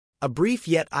A brief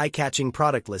yet eye-catching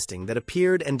product listing that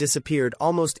appeared and disappeared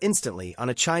almost instantly on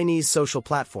a Chinese social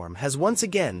platform has once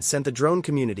again sent the drone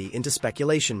community into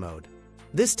speculation mode.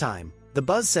 This time, the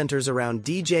buzz centers around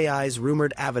DJI's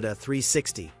rumored Avata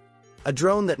 360, a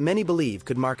drone that many believe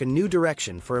could mark a new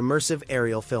direction for immersive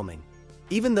aerial filming.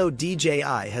 Even though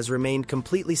DJI has remained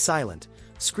completely silent,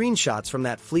 screenshots from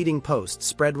that fleeting post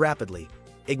spread rapidly,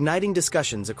 igniting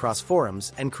discussions across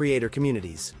forums and creator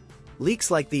communities.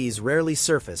 Leaks like these rarely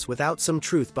surface without some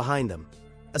truth behind them,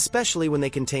 especially when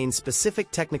they contain specific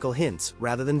technical hints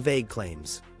rather than vague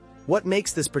claims. What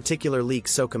makes this particular leak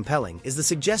so compelling is the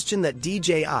suggestion that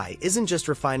DJI isn't just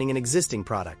refining an existing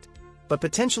product, but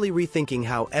potentially rethinking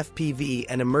how FPV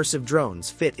and immersive drones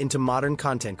fit into modern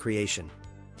content creation.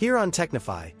 Here on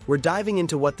Technify, we're diving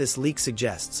into what this leak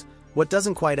suggests, what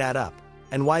doesn't quite add up,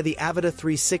 and why the Avata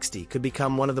 360 could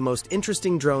become one of the most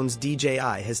interesting drones DJI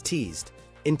has teased,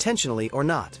 intentionally or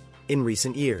not, in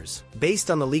recent years. Based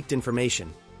on the leaked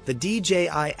information, the DJI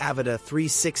Avata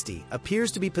 360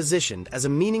 appears to be positioned as a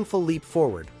meaningful leap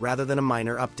forward rather than a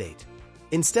minor update.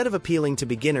 Instead of appealing to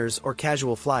beginners or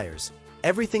casual flyers,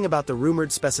 everything about the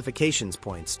rumored specifications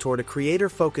points toward a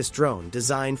creator-focused drone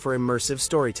designed for immersive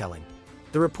storytelling.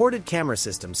 The reported camera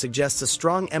system suggests a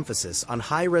strong emphasis on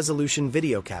high-resolution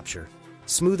video capture,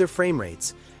 smoother frame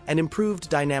rates, and improved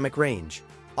dynamic range,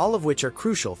 all of which are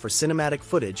crucial for cinematic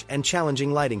footage and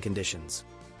challenging lighting conditions.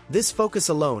 This focus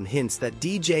alone hints that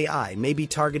DJI may be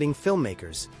targeting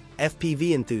filmmakers,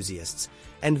 FPV enthusiasts,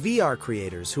 and VR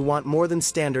creators who want more than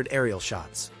standard aerial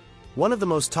shots. One of the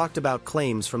most talked about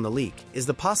claims from the leak is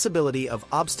the possibility of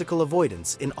obstacle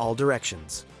avoidance in all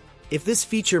directions. If this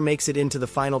feature makes it into the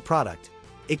final product,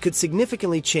 it could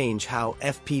significantly change how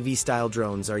FPV-style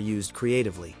drones are used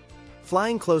creatively.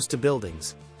 Flying close to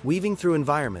buildings, weaving through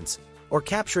environments, or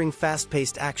capturing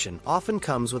fast-paced action often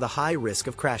comes with a high risk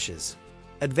of crashes.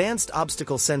 Advanced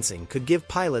obstacle sensing could give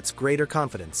pilots greater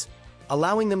confidence,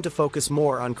 allowing them to focus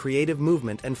more on creative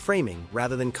movement and framing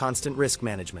rather than constant risk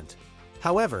management.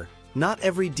 However, not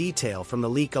every detail from the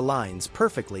leak aligns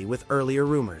perfectly with earlier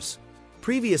rumors.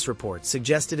 Previous reports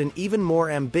suggested an even more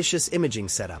ambitious imaging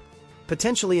setup,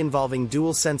 potentially involving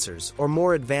dual sensors or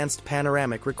more advanced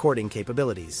panoramic recording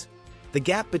capabilities. The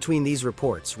gap between these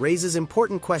reports raises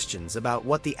important questions about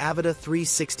what the Avata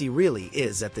 360 really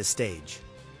is at this stage.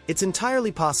 It's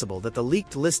entirely possible that the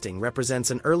leaked listing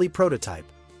represents an early prototype,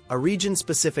 a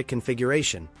region-specific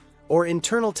configuration, or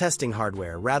internal testing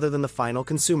hardware rather than the final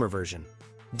consumer version.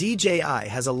 DJI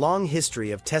has a long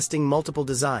history of testing multiple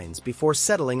designs before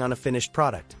settling on a finished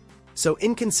product, so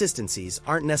inconsistencies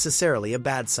aren't necessarily a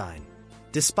bad sign.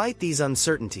 Despite these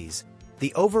uncertainties,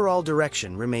 the overall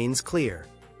direction remains clear.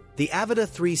 The Avata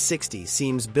 360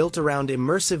 seems built around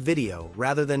immersive video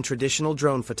rather than traditional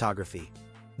drone photography.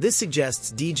 This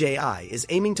suggests DJI is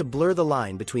aiming to blur the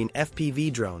line between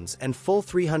FPV drones and full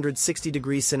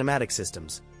 360-degree cinematic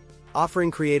systems,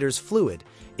 offering creators fluid,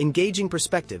 engaging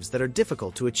perspectives that are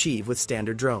difficult to achieve with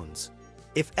standard drones.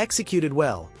 If executed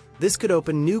well, this could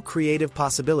open new creative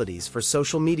possibilities for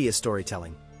social media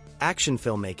storytelling, action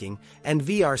filmmaking, and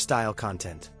VR-style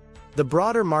content. The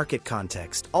broader market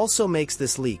context also makes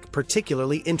this leak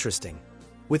particularly interesting.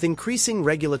 With increasing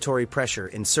regulatory pressure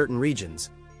in certain regions,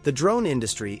 the drone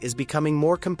industry is becoming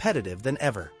more competitive than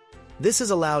ever. This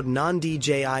has allowed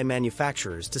non-DJI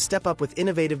manufacturers to step up with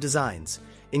innovative designs,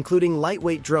 including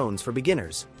lightweight drones for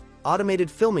beginners,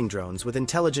 automated filming drones with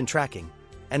intelligent tracking,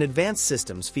 and advanced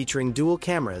systems featuring dual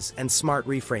cameras and smart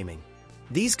reframing.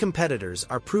 These competitors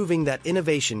are proving that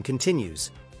innovation continues,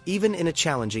 even in a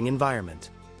challenging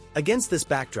environment. Against this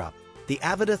backdrop, the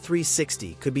Avata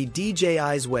 360 could be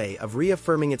DJI's way of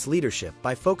reaffirming its leadership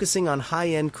by focusing on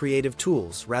high-end creative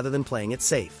tools rather than playing it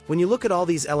safe. When you look at all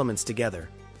these elements together,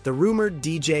 the rumored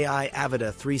DJI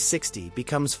Avata 360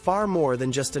 becomes far more than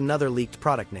just another leaked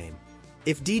product name.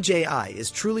 If DJI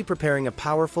is truly preparing a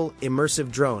powerful,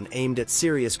 immersive drone aimed at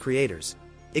serious creators,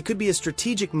 it could be a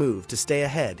strategic move to stay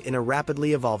ahead in a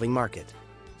rapidly evolving market.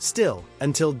 Still,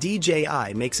 until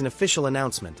DJI makes an official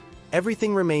announcement,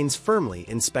 everything remains firmly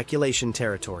in speculation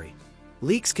territory.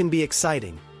 Leaks can be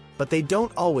exciting, but they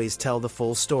don't always tell the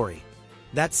full story.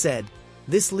 That said,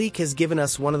 this leak has given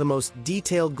us one of the most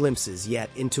detailed glimpses yet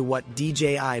into what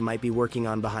DJI might be working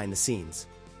on behind the scenes.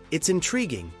 It's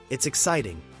intriguing, it's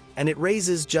exciting, and it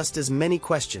raises just as many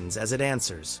questions as it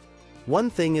answers. One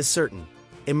thing is certain: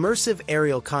 immersive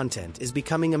aerial content is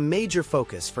becoming a major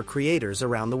focus for creators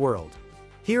around the world.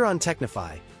 Here on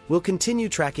Technify, we'll continue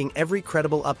tracking every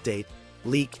credible update,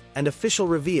 leak, and official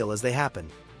reveal as they happen,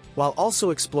 while also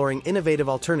exploring innovative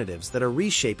alternatives that are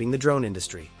reshaping the drone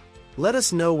industry. Let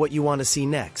us know what you want to see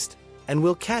next, and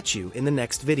we'll catch you in the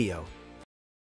next video.